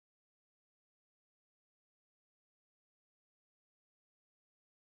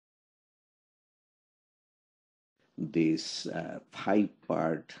this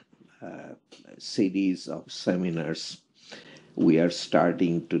five-part series of seminars. We are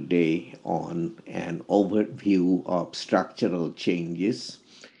starting today on an overview of structural changes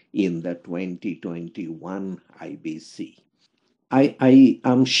in the 2021 IBC. I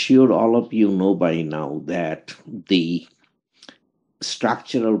am sure all of you know by now that the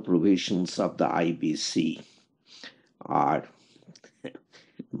structural provisions of the IBC are,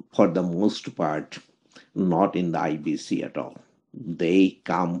 for the most part, not in the IBC at all. They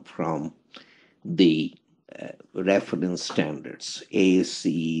come from the reference standards,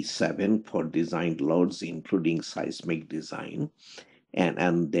 ASCE 7 for design loads, including seismic design,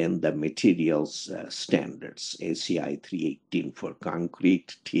 and then the materials standards, ACI 318 for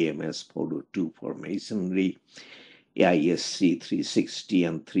concrete, TMS 402 for masonry, ISC 360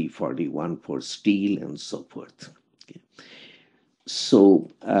 and 341 for steel, and so forth. Okay.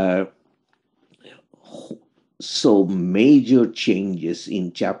 So major changes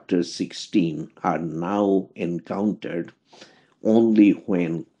in chapter 16 are now encountered only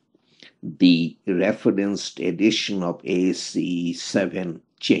when the referenced edition of ASCE 7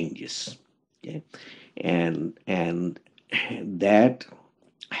 changes. Okay? And that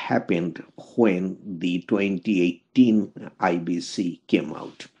happened when the 2018 IBC came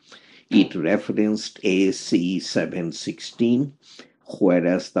out. It referenced ASCE 716,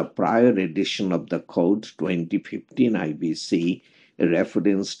 whereas the prior edition of the code, 2015 IBC,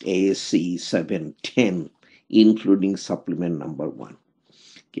 referenced ASCE 710, including supplement number 1.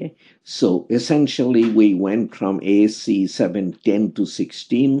 Okay, so essentially we went from ASCE 710 to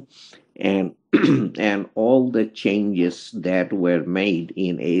 16, and and all the changes that were made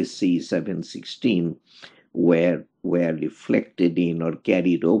in ASCE 716 were reflected in or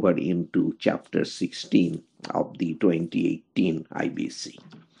carried over into chapter 16 of the 2018 IBC.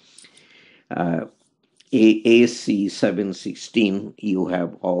 ASCE 716, you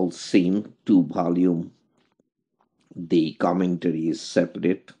have all seen, 2-volume. The commentary is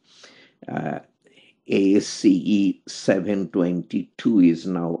separate. ASCE 722 is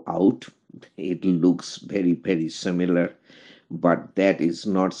now out. It looks very, very similar, but that is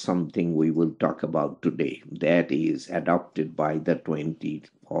not something we will talk about today. That is adopted by the 20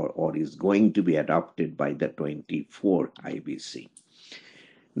 or is going to be adopted by the 24 IBC.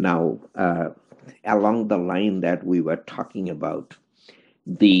 Now, along the line that we were talking about,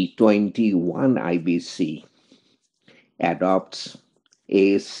 the 21 IBC adopts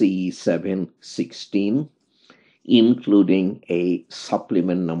ASCE 716, including a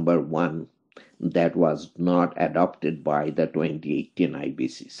supplement number 1 that was not adopted by the 2018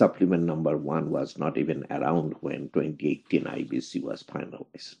 IBC. Supplement number 1 was not even around when 2018 IBC was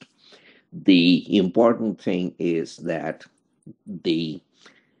finalized. The important thing is that the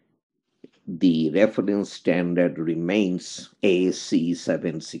reference standard remains ASCE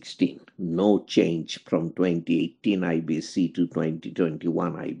 716. No change from 2018 IBC to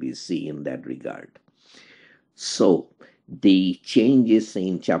 2021 IBC in that regard. So the changes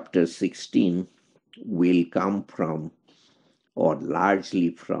in chapter 16 will come from, or largely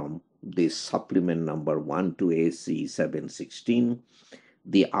from, this supplement number 1 to ASCE 716.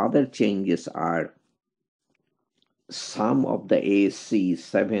 The other changes are some of the ASCE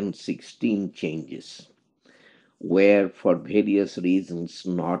 716 changes were for various reasons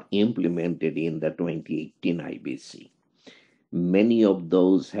not implemented in the 2018 IBC. Many of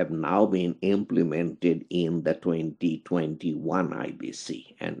those have now been implemented in the 2021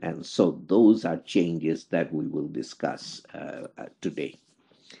 IBC, and so those are changes that we will discuss today.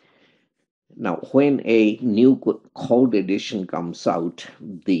 Now, when a new code edition comes out,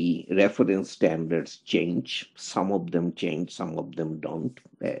 the reference standards change. Some of them change, some of them don't,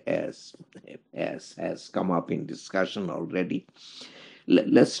 as has come up in discussion already.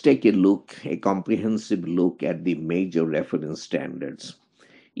 Let's take a comprehensive look at the major reference standards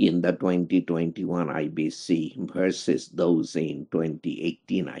in the 2021 IBC versus those in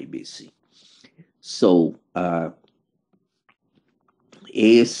 2018 IBC. So,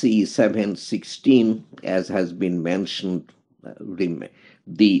 ASCE 716, as has been mentioned,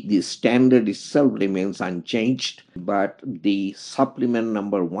 the standard itself remains unchanged, but the supplement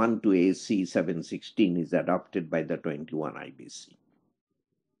number 1 to ASCE 716 is adopted by the 21 IBC.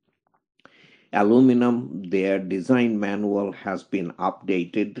 Aluminum, their design manual has been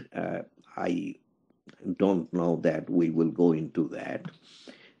updated. I don't know that we will go into that.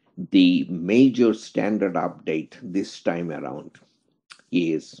 The major standard update this time around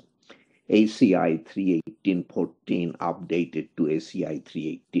is ACI 318.14 updated to ACI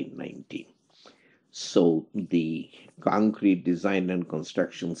 318.19. So the concrete design and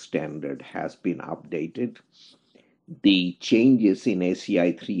construction standard has been updated. The changes in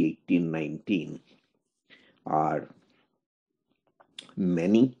ACI 31819 are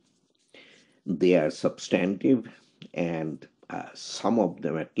many, they are substantive, and some of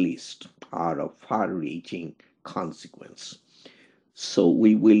them at least are of far reaching consequence. So,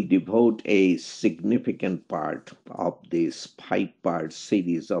 we will devote a significant part of this 5 part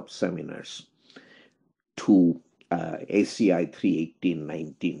series of seminars to ACI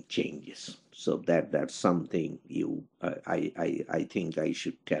 31819 changes. So that's something I think I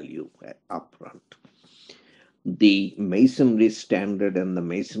should tell you upfront. The masonry standard and the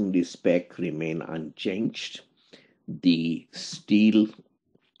masonry spec remain unchanged. The steel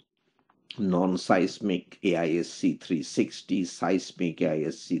non-seismic AISC 360, seismic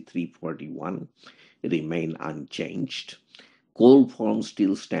AISC 341 remain unchanged. Cold form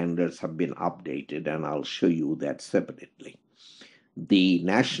steel standards have been updated, and I'll show you that separately. The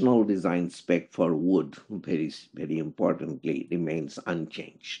national design spec for wood, very importantly, remains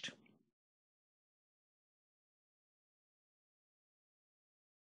unchanged.